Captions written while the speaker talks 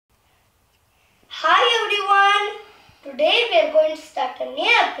Today we are going to start a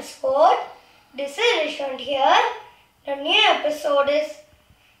new episode. This is Rishant here. The new episode is,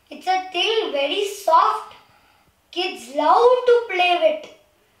 it's a thing very soft. Kids love to play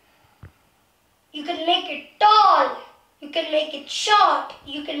with. You can make it tall, you can make it short,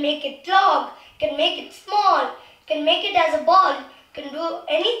 you can make it long, you can make it small, you can make it as a ball, you can do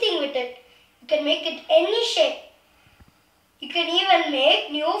anything with it. You can make it any shape. You can even make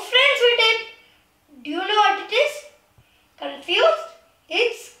new friends with it. Do you know what it is? Confused?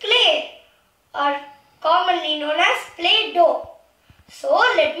 It's clay, or commonly known as Play-Doh. So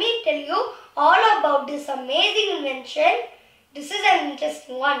let me tell you all about this amazing invention. This is an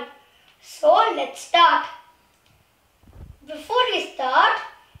interesting one. So let's start. Before we start,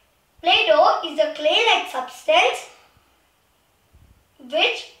 Play-Doh is a clay-like substance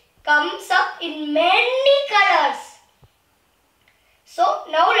which comes up in many colors. So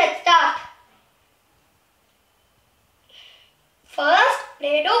now let's start. First,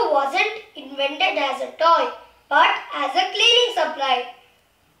 Play-Doh wasn't invented as a toy, but as a cleaning supply.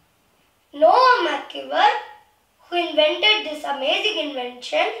 Noah McIver, who invented this amazing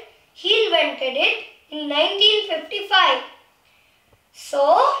invention, he invented it in 1955.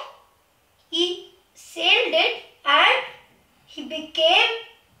 So, he sold it and he became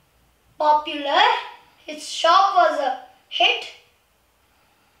popular. His shop was a hit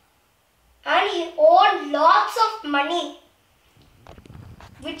and he earned lots of money,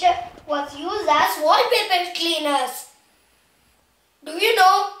 which was used as wallpaper cleaners. Do you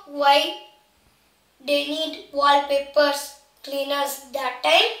know why they need wallpaper cleaners that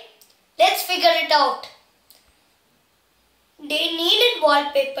time? Let's figure it out. They needed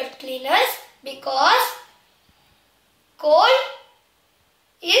wallpaper cleaners because coal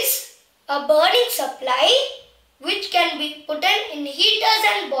is a burning supply which can be put in heaters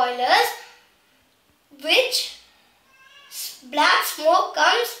and boilers, which black smoke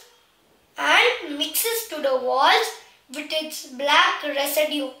comes and mixes to the walls with its black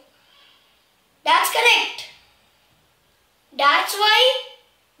residue. That's correct. That's why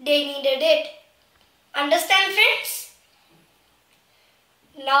they needed it. Understand, friends?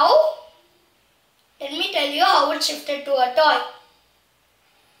 Now, let me tell you how it shifted to a toy.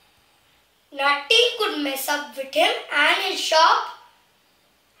 Nothing could mess up with him and his shop,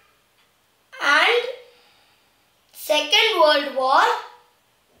 and Second World War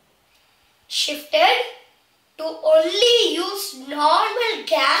shifted to only use normal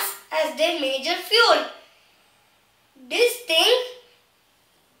gas as their major fuel. This thing,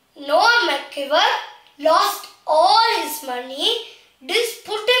 Noah McIver lost all his money. This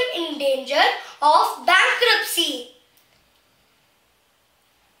put him in danger of bankruptcy.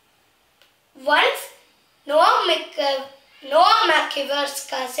 Once, Noah McIver's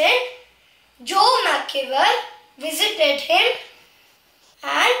cousin, Joe McIver, visited him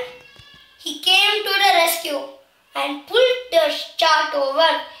and he came to the rescue and pulled the chart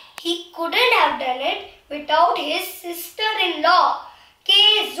over. He couldn't have done it without his sister-in-law,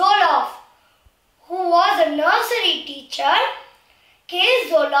 Kay Zoloff, who was a nursery teacher. Kay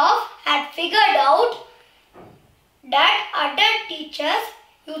Zoloff had figured out that other teachers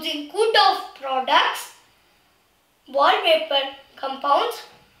using cut-off products, wallpaper compounds,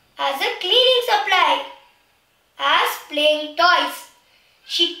 as a cleaning supply, as playing toys.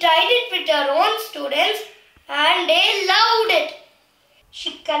 She tried it with her own students and they loved it.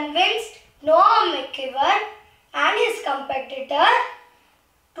 She convinced Noah McIver and his competitor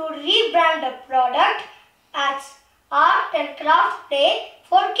to rebrand the product as art and craft play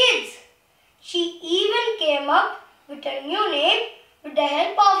for kids. She even came up with a new name with the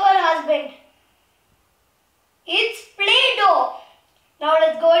help of her husband. It's Play-Doh. Now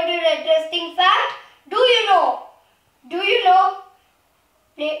let's go into the interesting fact. Do you know?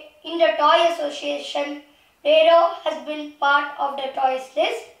 In the Toy Association, Play-Doh has been part of the toys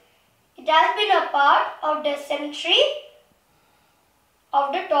list. It has been a part of the century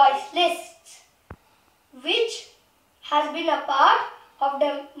of the toys lists, which has been a part of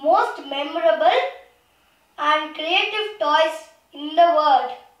the most memorable and creative toys in the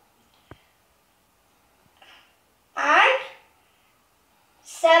world. And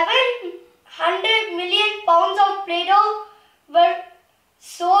 700 million pounds of Play-Doh were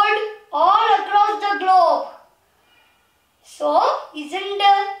sold all across the globe. So, isn't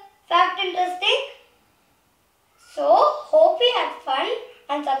the fact interesting? So, hope you had fun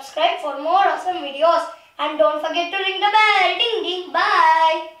and subscribe for more awesome videos. And don't forget to ring the bell. Ding ding.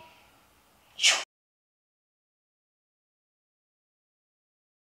 Bye.